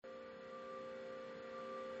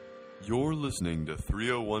You're listening to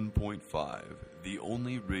 301.5, the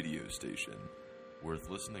only radio station worth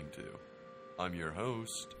listening to. I'm your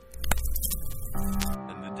host,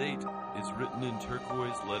 and the date is written in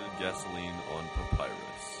turquoise-leaded gasoline on papyrus.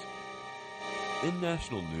 In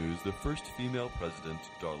national news, the first female president,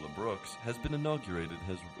 Darla Brooks, has been inaugurated and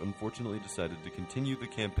has unfortunately decided to continue the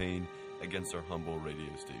campaign against our humble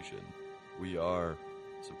radio station. We are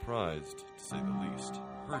surprised, to say the least.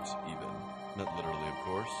 Hurt, even. Not literally, of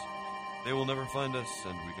course. They will never find us,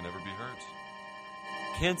 and we can never be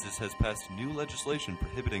hurt. Kansas has passed new legislation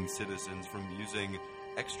prohibiting citizens from using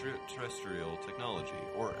extraterrestrial technology,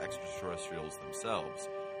 or extraterrestrials themselves,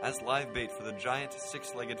 as live bait for the giant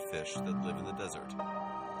six-legged fish that live in the desert.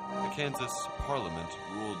 The Kansas Parliament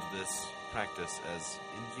ruled this practice as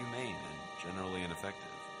inhumane and generally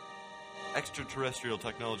ineffective. Extraterrestrial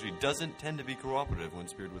technology doesn't tend to be cooperative when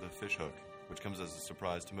speared with a fishhook, which comes as a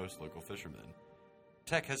surprise to most local fishermen.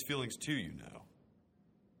 Tech has feelings too, you know.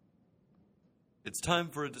 It's time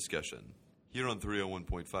for a discussion. Here on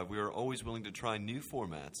 301.5, we are always willing to try new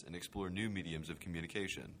formats and explore new mediums of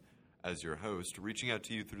communication. As your host, reaching out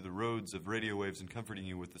to you through the roads of radio waves and comforting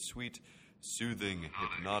you with the sweet, soothing,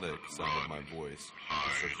 hypnotic sound of my voice.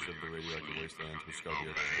 The searches of the radioactive wastelands which scar the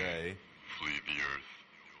earth today. Flee the earth.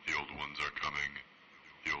 The old ones are coming.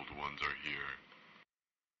 The old ones are here.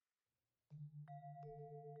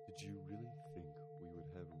 Did you really think we would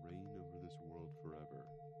have reign over this world forever?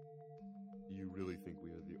 Do you really think we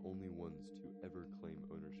are the only ones to ever claim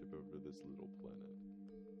ownership over this little planet?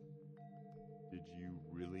 Did you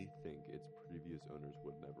really think its previous owners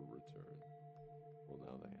would never return? Well,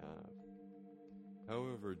 now they have.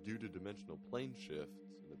 However, due to dimensional plane shifts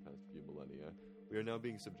in the past few millennia, we are now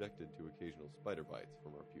being subjected to occasional spider bites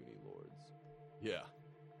from our puny lords. Yeah,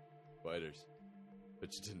 spiders.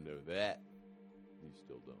 But you didn't know that. You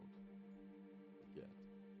still don't.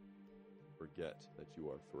 Forget that you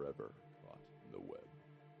are forever caught in the web.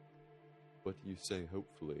 But you say,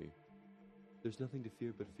 hopefully, there's nothing to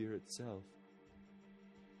fear but fear itself.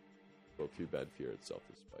 Well, too bad fear itself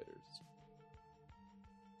is spiders.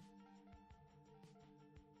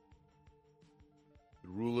 The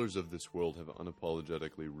rulers of this world have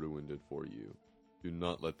unapologetically ruined it for you. Do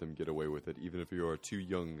not let them get away with it, even if you are too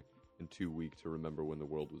young and too weak to remember when the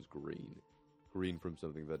world was green. Green from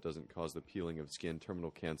something that doesn't cause the peeling of skin, terminal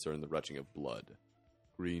cancer, and the retching of blood.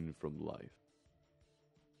 Green from life.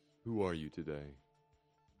 Who are you today?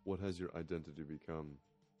 What has your identity become?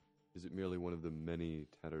 Is it merely one of the many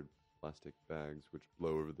tattered plastic bags which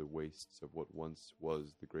blow over the wastes of what once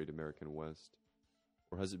was the great American West?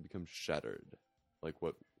 Or has it become shattered, like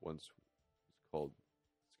what once was called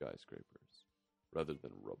skyscrapers, rather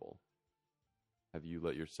than rubble? Have you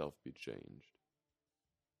let yourself be changed?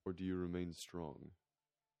 Or do you remain strong?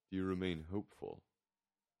 Do you remain hopeful?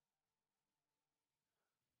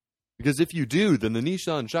 Because if you do, then the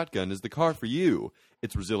Nissan shotgun is the car for you.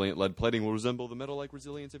 Its resilient lead plating will resemble the metal-like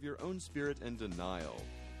resilience of your own spirit and denial.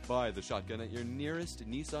 Buy the shotgun at your nearest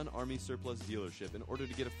Nissan Army Surplus dealership in order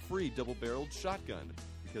to get a free double-barreled shotgun.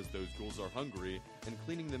 Because those ghouls are hungry, and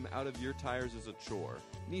cleaning them out of your tires is a chore.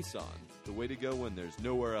 Nissan, the way to go when there's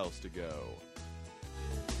nowhere else to go.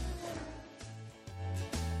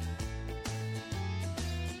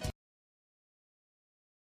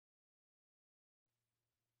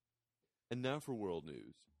 And now for world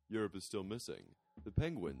news. Europe is still missing. The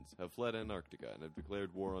penguins have fled Antarctica and have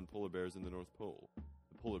declared war on polar bears in the North Pole.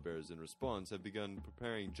 The polar bears, in response, have begun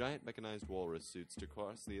preparing giant mechanized walrus suits to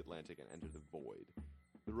cross the Atlantic and enter the void.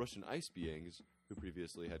 The Russian ice beings, who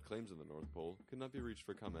previously had claims on the North Pole, could not be reached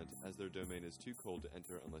for comment as their domain is too cold to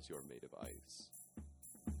enter unless you are made of ice.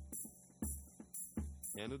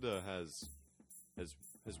 Canada has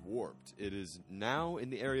warped. It is now in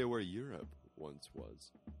the area where Europe once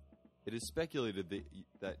was. It is speculated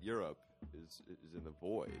that Europe is in the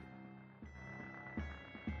void.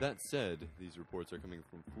 That said, these reports are coming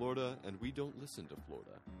from Florida, and we don't listen to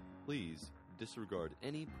Florida. Please disregard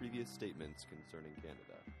any previous statements concerning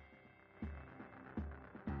Canada.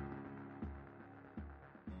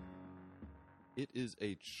 It is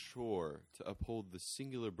a chore to uphold the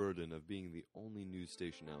singular burden of being the only news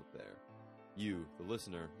station out there. You, the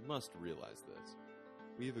listener, must realize this.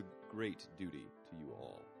 We have a great duty to you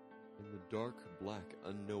all. In the dark, black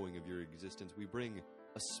unknowing of your existence, we bring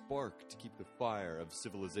a spark to keep the fire of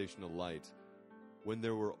civilization alight. When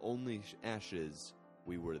there were only ashes,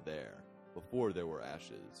 we were there. Before there were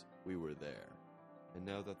ashes, we were there. And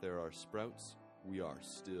now that there are sprouts, we are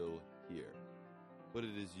still here. But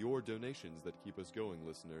it is your donations that keep us going,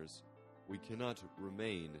 listeners. We cannot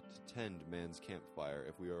remain to tend man's campfire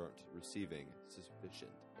if we aren't receiving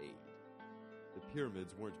sufficient aid. The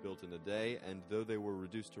pyramids weren't built in a day, and though they were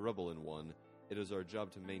reduced to rubble in one, it is our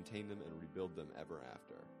job to maintain them and rebuild them ever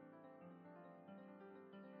after.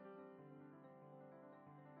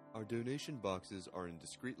 Our donation boxes are in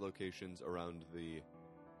discrete locations around the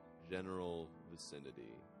general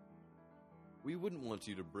vicinity. We wouldn't want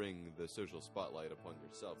you to bring the social spotlight upon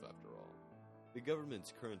yourself, after all. The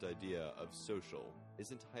government's current idea of social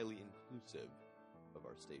isn't highly inclusive of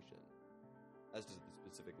our station. As to the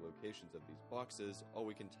specific locations of these boxes, all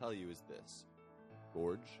we can tell you is this: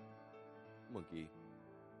 Gorge, Monkey,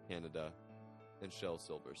 Canada, and Shell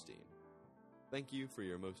Silverstein. Thank you for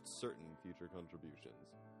your most certain future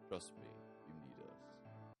contributions. Trust me, you need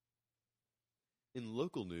us. In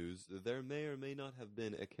local news, there may or may not have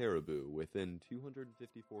been a caribou within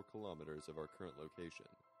 254 kilometers of our current location.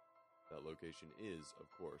 That location is,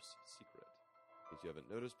 of course, secret. In case you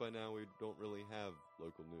haven't noticed by now, we don't really have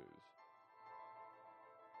local news.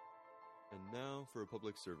 And now for a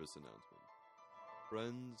public service announcement.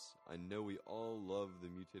 Friends, I know we all love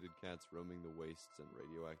the mutated cats roaming the wastes and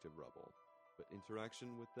radioactive rubble, but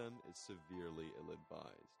interaction with them is severely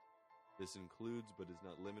ill-advised. This includes, but is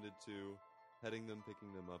not limited to, petting them,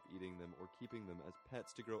 picking them up, eating them, or keeping them as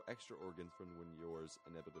pets to grow extra organs from when yours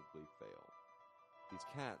inevitably fail. These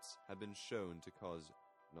cats have been shown to cause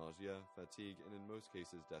nausea, fatigue, and in most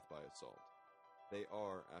cases death by assault. They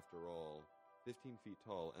are, after all, 15 feet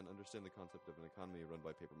tall and understand the concept of an economy run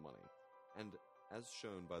by paper money. And as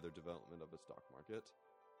shown by their development of a stock market,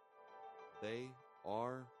 they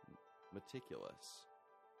are meticulous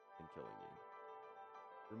in killing you.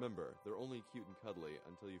 Remember, they're only cute and cuddly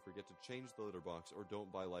until you forget to change the litter box or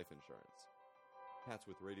don't buy life insurance. Cats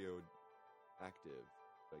with radioactive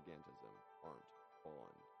gigantism aren't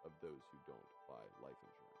fond of those who don't buy life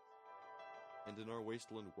insurance. And in our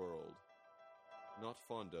wasteland world, not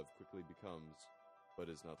fond of quickly becomes, but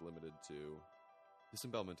is not limited to,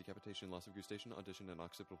 disembowelment, decapitation, loss of gustation, audition, and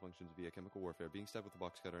occipital functions via chemical warfare, being stabbed with a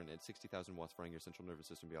box cutter, and at 60,000 watts frying your central nervous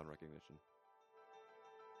system beyond recognition.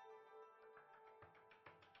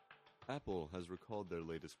 Apple has recalled their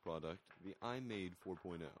latest product, the iMade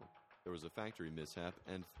 4.0. There was a factory mishap,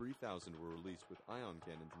 and 3,000 were released with ion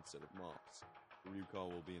cannons instead of mops. The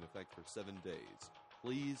recall will be in effect for 7 days.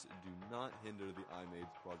 Please do not hinder the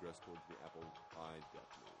iMade's progress towards the Apple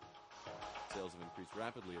iDeath move. Sales have increased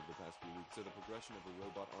rapidly over the past few weeks, so the progression of a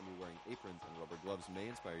robot army wearing aprons and rubber gloves may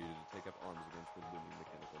inspire you to take up arms against the looming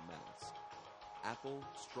mechanical menace. Apple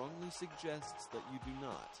strongly suggests that you do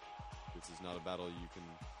not. This is not a battle you can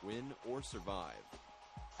win or survive.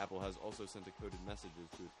 Apple has also sent coded messages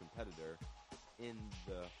to its competitor in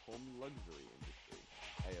the home luxury industry,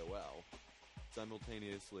 AOL,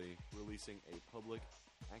 simultaneously releasing a public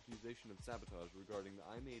accusation of sabotage regarding the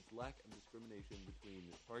iMade's lack of discrimination between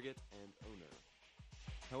target and owner.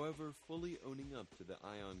 However, fully owning up to the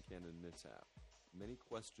ion cannon mishap, many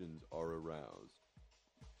questions are aroused.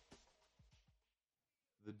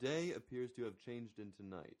 The day appears to have changed into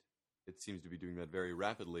night. It seems to be doing that very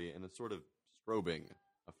rapidly in a sort of strobing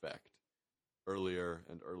effect, earlier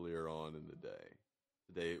and earlier on in the day.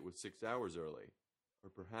 Today it was 6 hours early, or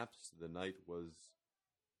perhaps the night was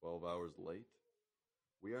 12 hours late.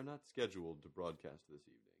 We are not scheduled to broadcast this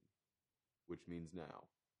evening, which means now,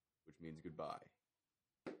 which means goodbye.